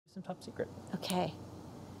Some top secret. Okay.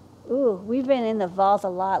 Ooh, we've been in the vault a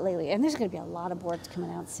lot lately, and there's going to be a lot of boards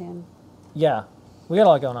coming out soon. Yeah, we got a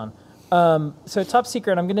lot going on. So top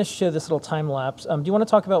secret, I'm going to show this little time lapse. Do you want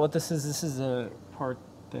to talk about what this is? This is a part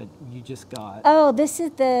that you just got. Oh, this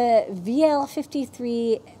is the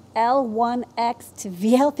VL53L1X to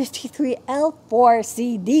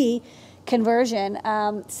VL53L4CD conversion.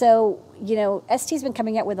 So, you know, ST's been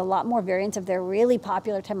coming out with a lot more variants of their really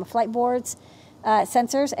popular time-of-flight boards.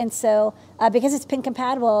 Sensors, and so because it's pin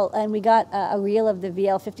compatible, and we got a reel of the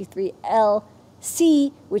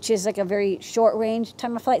VL53LC, which is like a very short range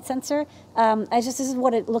time of flight sensor. This is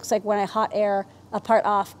what it looks like when I hot air a part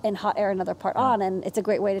off and hot air another part on, and it's a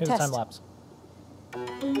great way to test. Time lapse.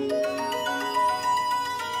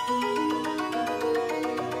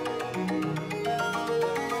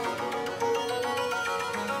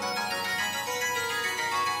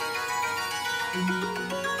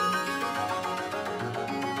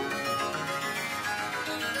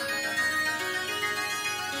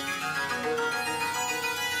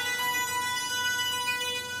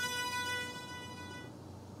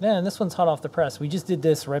 Yeah, and this one's hot off the press. We just did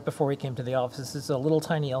this right before we came to the office. This is a little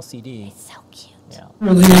tiny LCD. It's so cute. Yeah.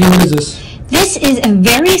 What is this? This is a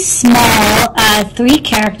very small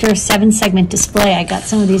 3-character 7-segment display. I got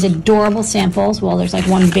some of these adorable samples. Well, there's like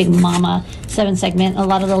one big mama 7-segment, a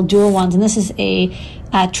lot of little dual ones, and this is a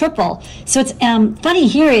triple. So it's funny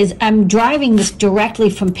here is I'm driving this directly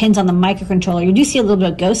from pins on the microcontroller. You do see a little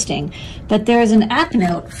bit of ghosting, but there's an app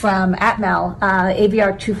note from Atmel,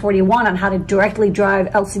 AVR 241, on how to directly drive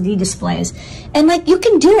LCD displays. And like, you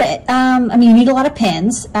can do it. I mean, you need a lot of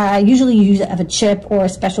pins. Usually you have a chip or a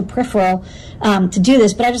special peripheral to do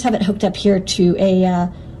this, but I just have it hooked up here to a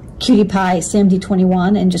QT Py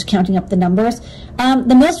SAMD21 and just counting up the numbers.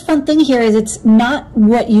 The most fun thing here is it's not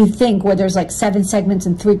what you think, where there's like 7 segments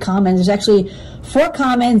and 3 commons. There's actually 4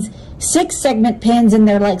 commons, 6 segment pins, and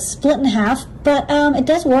they're like split in half. But it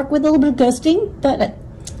does work with a little bit of ghosting, but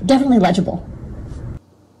definitely legible.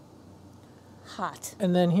 Hot.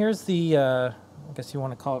 And then here's the, I guess you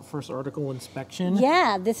want to call it first article inspection.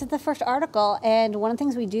 Yeah, this is the first article, and one of the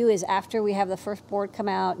things we do is after we have the first board come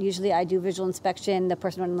out, usually I do visual inspection, the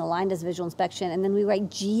person running the line does visual inspection, and then we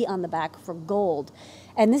write G on the back for gold.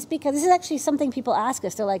 And this because this is actually something people ask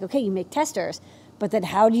us. They're like, okay, you make testers, but then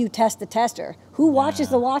how do you test the tester? Who watches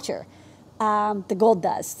the watcher? The gold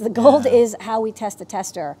does. The gold is how we test the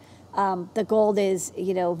tester. The gold is,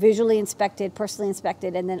 you know, visually inspected, personally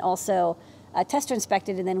inspected, and then also tester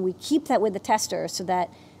inspected, and then we keep that with the tester so that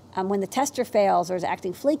when the tester fails or is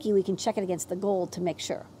acting flaky, we can check it against the gold to make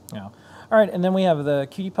sure. Yeah. All right, and then we have the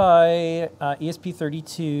QT Py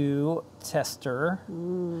ESP32 tester,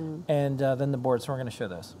 and then the board. So we're going to show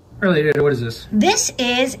this. Early data, what is this? This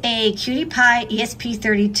is a QT Py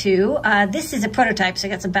ESP32. This is a prototype, so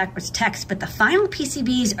I got some backwards text, but the final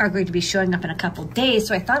PCBs are going to be showing up in a couple days,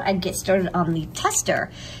 so I thought I'd get started on the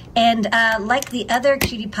tester. And like the other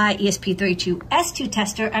QT Py ESP32 S2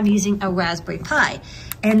 tester, I'm using a Raspberry Pi.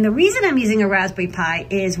 And the reason I'm using a Raspberry Pi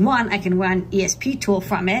is, one, I can run ESP tool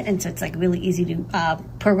from it, and so it's like really easy to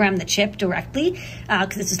program the chip directly,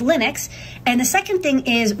 because this is Linux. And the second thing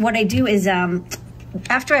is, what I do is,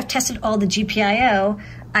 after I've tested all the GPIO,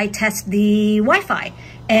 I test the Wi-Fi,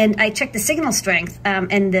 and I check the signal strength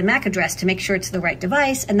and the MAC address to make sure it's the right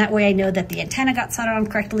device, and that way I know that the antenna got soldered on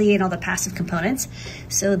correctly and all the passive components.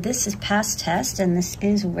 So this is past test, and this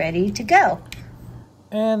is ready to go.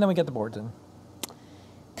 And then we get the boards in.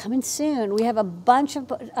 Coming soon. We have a bunch of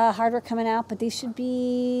hardware coming out, but these should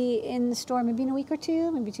be in the store maybe in a week or two,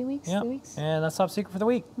 maybe 2 weeks, 3 weeks. And that's top secret for the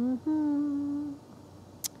week.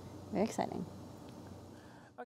 Very exciting.